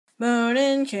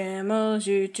Jordan Camel's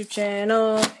YouTube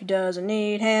channel. He doesn't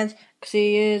need hands because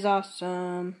he is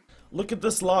awesome. Look at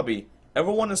this lobby.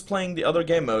 Everyone is playing the other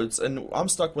game modes, and I'm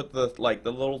stuck with the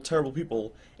little terrible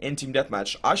people in Team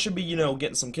Deathmatch. I should be,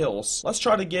 getting some kills. Let's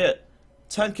try to get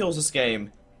 10 kills this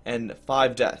game and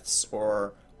 5 deaths,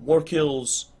 or more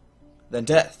kills than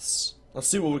deaths. Let's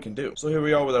see what we can do. So here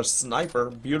we are with our sniper.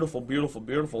 Beautiful, beautiful,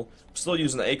 beautiful. I'm still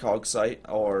using the ACOG sight,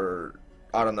 or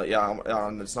I don't know. Yeah,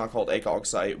 it's not called ACOG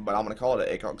sight, but I'm gonna call it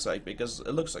an ACOG sight because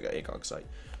it looks like an ACOG sight.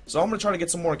 So I'm gonna try to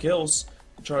get some more kills.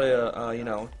 Try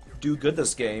to do good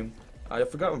this game. I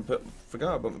forgot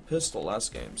about my pistol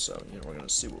last game, so we're gonna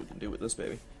see what we can do with this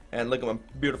baby. And look at my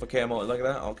beautiful camo. Look at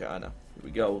that. Okay, I know. Here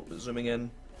we go. Zooming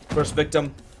in. First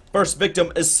victim. First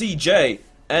victim is CJ.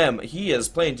 He is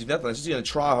playing Team Deathmatch. He's gonna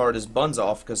try hard his buns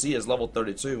off because he is level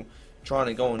 32, trying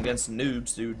to go against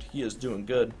noobs, dude. He is doing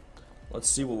good. Let's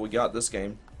see what we got this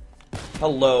game.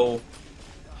 Hello,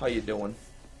 how you doing?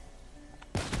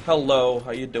 Hello,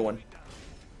 how you doing?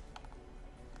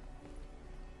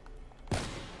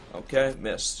 Okay,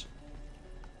 missed.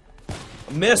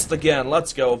 Missed again.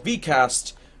 Let's go.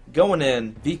 VCast going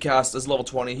in. VCast is level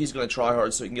 20. He's gonna try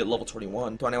hard so he can get level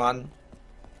 21. 21.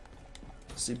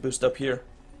 See, boost up here.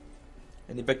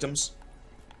 Any victims?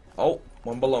 Oh,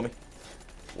 one below me.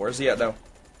 Where's he at now?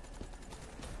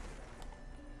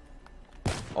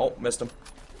 Oh, missed him.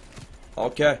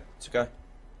 Okay, it's okay.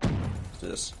 Let's do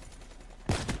this.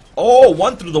 Oh,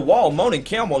 one through the wall. Moaning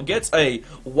Camel gets a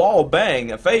wall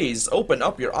bang. A phase. Open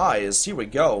up your eyes. Here we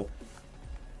go.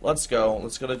 Let's go.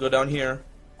 Let's go down here.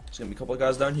 There's gonna be a couple of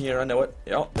guys down here. I know it.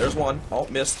 Yep, there's one. Oh,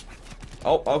 missed.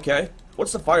 Oh, okay.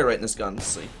 What's the fire rate in this gun? Let's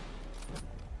see.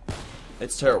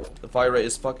 It's terrible. The fire rate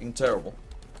is fucking terrible.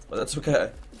 But that's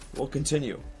okay. We'll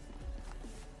continue.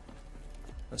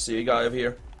 I see a guy over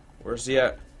here. Where's he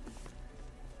at?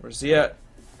 Where's he at?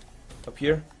 Up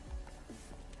here?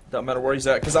 Doesn't matter where he's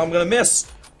at, because I'm gonna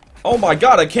miss! Oh my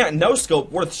god, I can't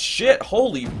no-scope worth shit!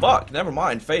 Holy fuck! Never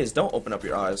mind, phase, don't open up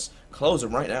your eyes. Close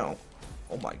them right now.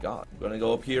 Oh my god. I'm gonna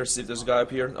go up here, see if there's a guy up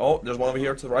here. Oh, there's one over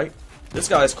here to the right. This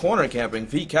guy's corner camping.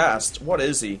 VCast. What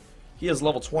is he? He is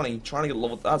level 20, trying to get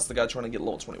level... That's the guy trying to get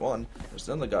level 21. There's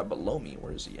another guy below me.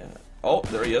 Where is he at? Oh,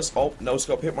 there he is. Oh,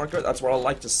 no-scope hit marker. That's what I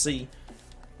like to see.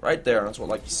 Right there. That's what I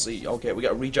like to see. Okay, we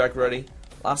got rejack ready.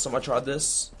 Last time I tried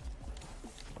this,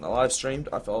 when I live streamed,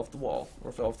 I fell off the wall.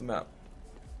 Or fell off the map.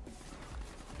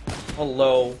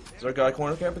 Hello. Is there a guy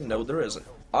corner camping? No, there isn't.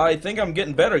 I think I'm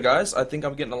getting better, guys. I think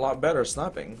I'm getting a lot better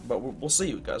sniping. But we'll see,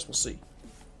 you guys. We'll see.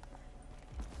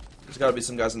 There's got to be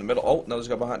some guys in the middle. Oh, no, there's a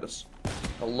guy behind us.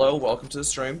 Hello, welcome to the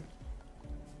stream.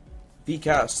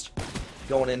 VCast.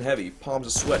 Going in heavy. Palms are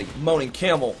sweaty. Moaning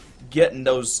Camel. Getting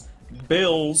those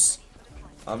bills.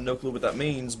 I have no clue what that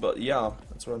means, but yeah,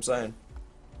 that's what I'm saying.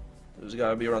 There's a guy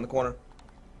to be around the corner.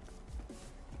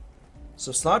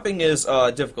 So sniping is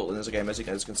difficult in this game, as you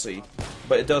guys can see,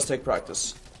 but it does take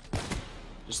practice.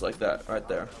 Just like that, right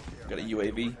there. You got a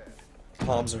UAV.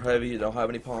 Palms are heavy. You don't have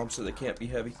any palms, so they can't be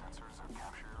heavy.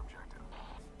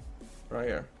 Right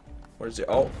here. Where's he?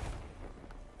 Oh.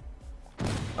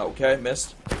 Okay,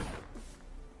 missed.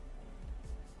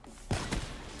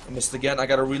 I missed again. I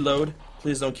gotta reload.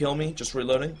 Please don't kill me. Just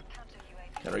reloading.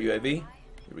 Got our UAV. Here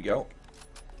we go.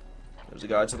 There's a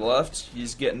guy to the left.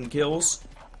 He's getting kills.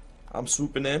 I'm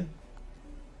swooping in.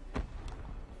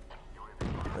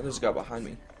 And there's a guy behind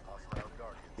me.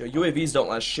 Yo, UAVs don't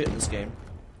last shit in this game.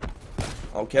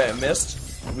 Okay, I missed.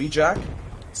 Rejack.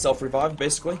 Self-revive,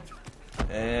 basically.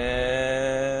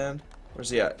 And... where's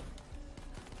he at?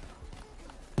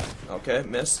 Okay,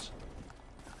 missed.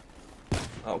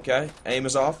 Okay, aim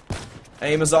is off.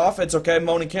 Aim is off. It's okay.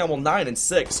 Moaning Camel 9 and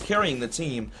 6, carrying the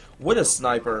team with a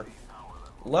sniper.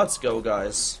 Let's go,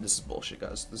 guys. This is bullshit,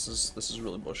 guys. This is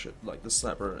really bullshit. Like, this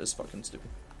sniper is fucking stupid.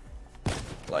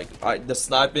 Like, the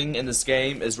sniping in this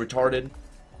game is retarded.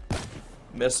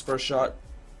 Missed first shot.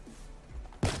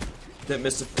 Didn't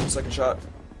miss the second shot.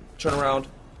 Turn around.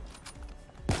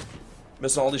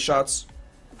 Missing all these shots.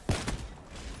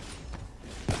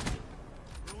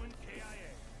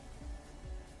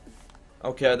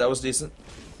 Okay, that was decent.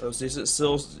 That was decent.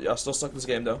 Still stuck in this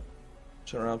game though.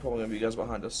 Turn around. Probably gonna be you guys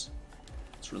behind us.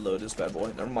 Let's reload this bad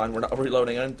boy. Never mind. We're not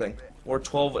reloading anything. We're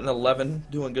 12 and 11.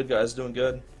 Doing good, guys. Doing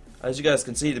good. As you guys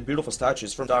can see, the beautiful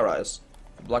statues from Dowrise.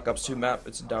 The Black Ops 2 map.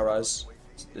 It's Dowrise.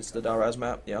 It's the Dowrise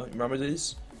map. Yeah. You remember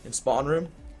these in spawn room?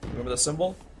 You remember the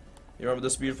symbol? You remember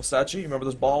this beautiful statue? You remember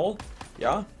this ball?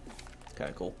 Yeah. It's kind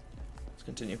of cool. Let's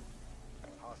continue.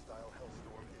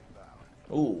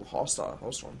 Ooh, hostile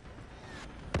hellstorm.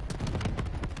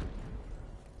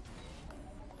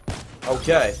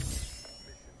 Okay.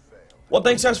 Well,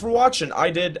 thanks guys for watching.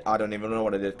 I don't even know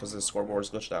what I did because the scoreboard is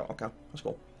glitched out. Okay, that's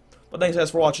cool. But thanks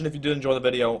guys for watching. If you did enjoy the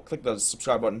video, click the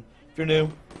subscribe button. If you're new,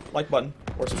 like button,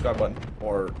 or subscribe button,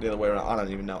 or the other way around. I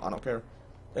don't even know. I don't care.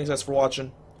 Thanks guys for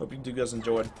watching. Hope you guys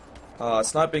enjoyed.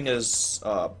 Sniping is,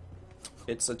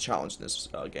 it's a challenge in this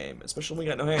game. Especially when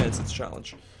you got no hands, it's a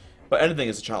challenge. But anything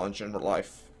is a challenge in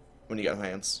life when you got no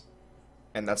hands.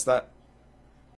 And that's that.